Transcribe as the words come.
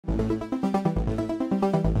There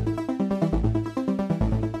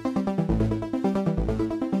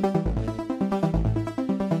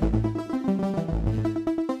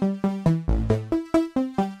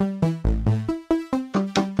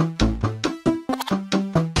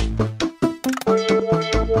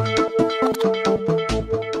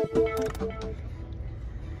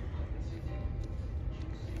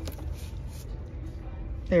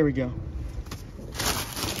we go.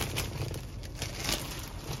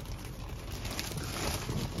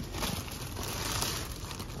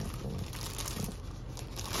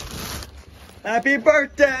 Happy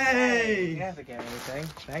birthday! You have to get anything.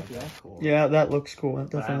 Thank you. That's cool. Yeah, that looks cool. That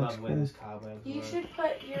definitely looks cool. You should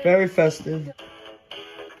put your... Very festive.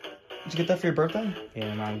 Did you get that for your birthday?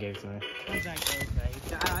 Yeah, mom gave it to me.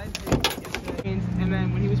 And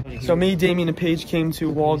then when he was... So me, Damien, and Paige came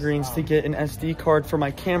to Walgreens to get an SD card for my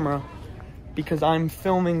camera because I'm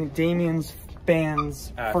filming Damien's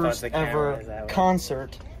band's first ever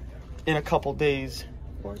concert in a couple days.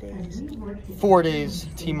 4 days. 4 days,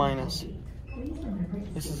 T-minus.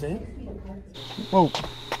 This is it? Whoa.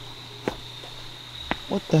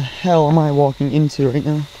 What the hell am I walking into right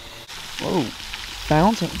now? Whoa.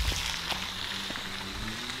 Fountain.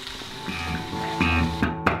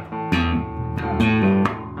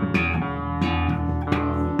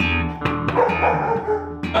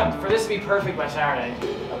 For this to be perfect by Saturday.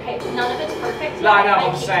 Okay, none of it's perfect. No, I know,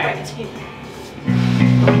 I'm saying. Okay,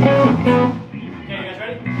 you guys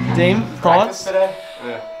ready? Dame, thoughts? Today?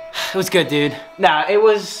 Yeah. It was good, dude. Nah, it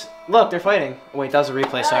was... Look, they're fighting. Wait, that was a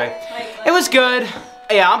replay, sorry. It was good.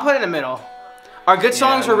 Yeah, I'm putting in the middle. Our good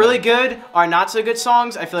songs were really good. Our not so good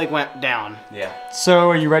songs, I feel like, went down. Yeah. So,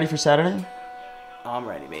 are you ready for Saturday? Oh, I'm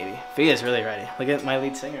ready, baby. Via's really ready. Look at my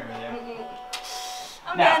lead singer over there.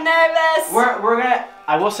 I'm getting nervous. We're gonna...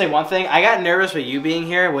 I will say one thing. I got nervous with you being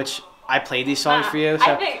here, which I played these songs for you. So.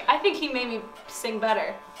 I think he made me sing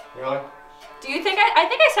better. Really? Do you think I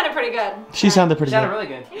think I sounded pretty good. She sounded pretty good. Sounded really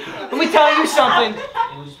good. Let me tell you something.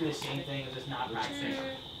 It would just be the same thing, it's just not practicing.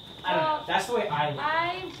 I don't know. That's the way I look.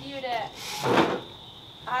 I viewed it.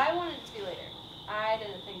 I wanted it to be later. I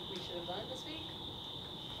didn't think we should have done it this week.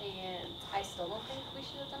 And I still don't think we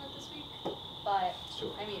should have done it this week. But,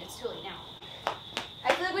 I mean, it's too late now.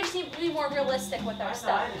 I feel like we just need to be more realistic with our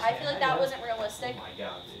stuff. I feel like that wasn't realistic. Oh my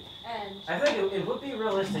god, dude. And I feel like it would be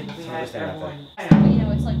realistic if we had everyone. but, you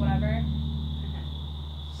know, it's like whatever.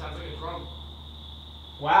 Sounds like a drum.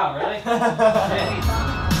 Wow, really?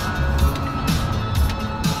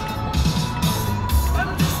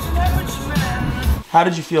 How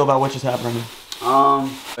did you feel about what just happened?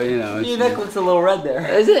 You know, Your neck looks a little red there.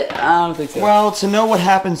 Is it? I don't think so. Well, to know what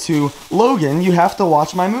happened to Logan, you have to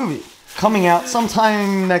watch my movie. Coming out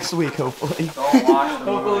sometime next week, hopefully. Don't watch the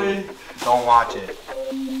movie. Don't watch it.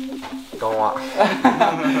 Don't watch.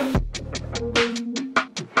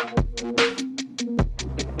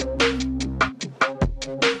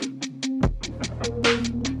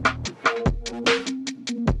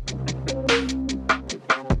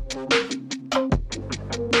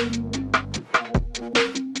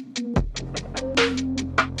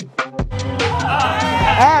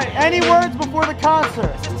 Alright, any words before the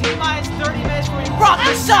concert? T-minus 30 minutes where you rock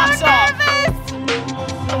your socks off!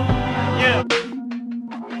 Yeah.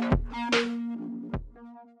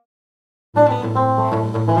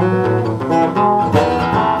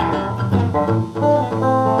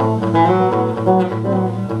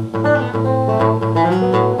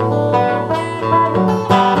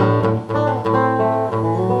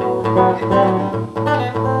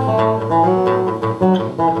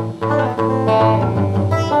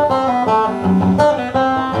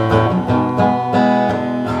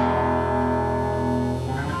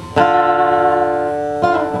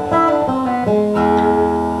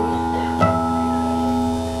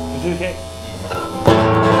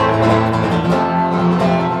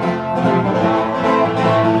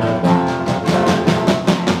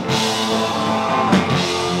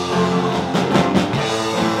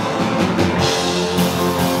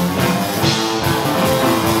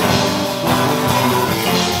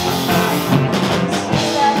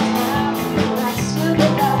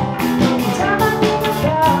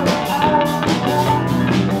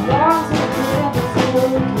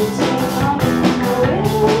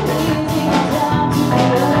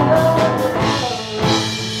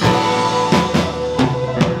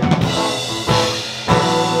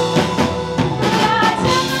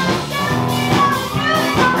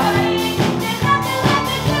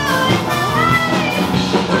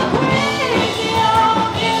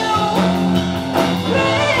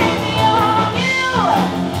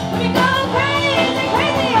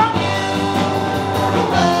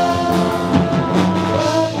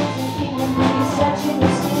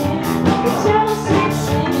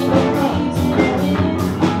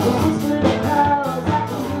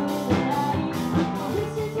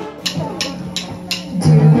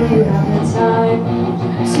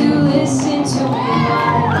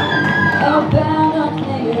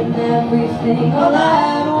 everything all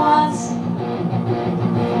at once.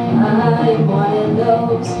 I'm one of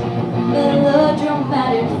those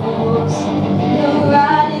melodramatic fools who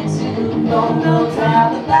ride into the bone, no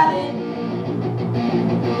doubt about it.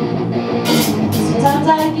 Sometimes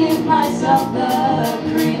I give myself the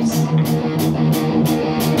creeps.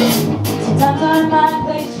 Sometimes I might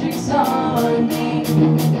play tricks on me.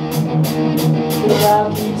 But I'll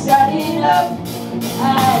keep starting up. I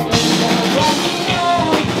don't know what to know.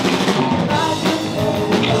 I just know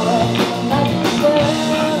I deserve.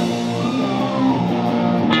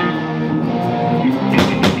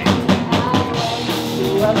 I want to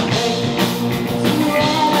upgrade to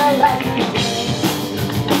when I like it.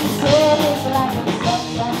 So it's like I'm so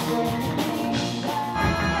suffering.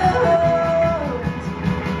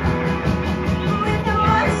 With the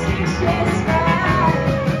 1-6 sky.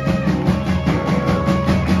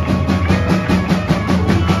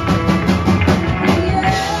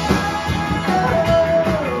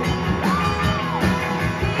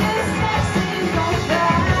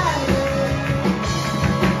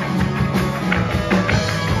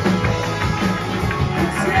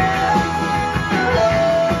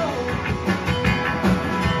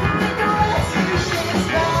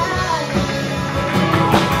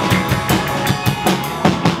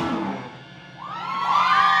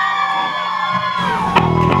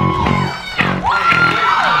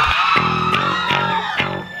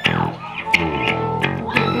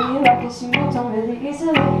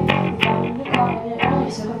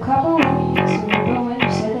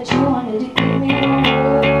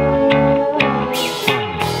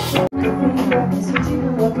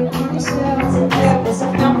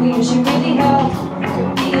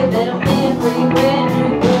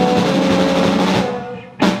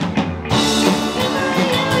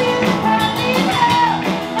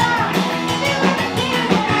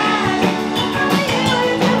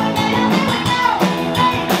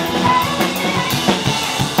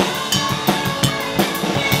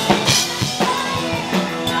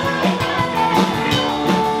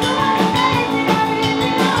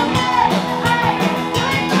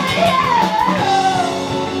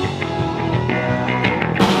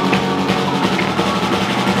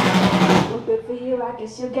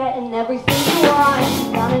 You're getting everything you want.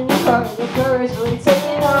 Down in your car, your car is really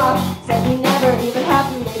taking off. Said we never even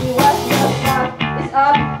happened, maybe what's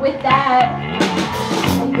up with that?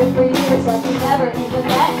 And good for you, it's like you never even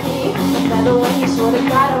met me. Remember when you sort of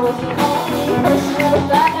got it was the only person really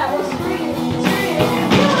glad that was free. You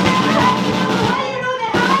will never let me know the way you know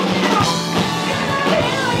that I do. You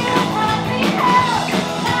have me held.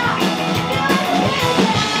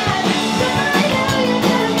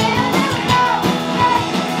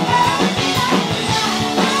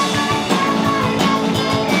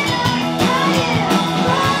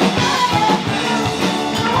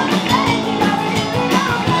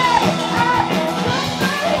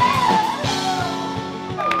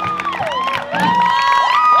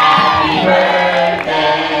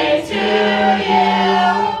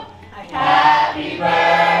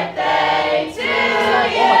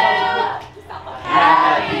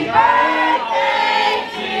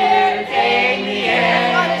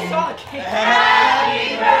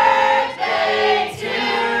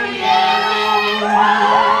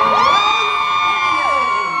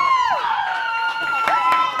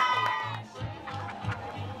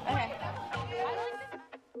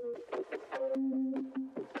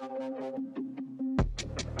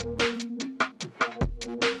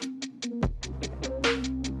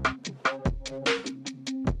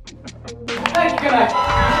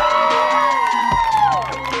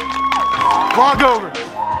 Vlog over.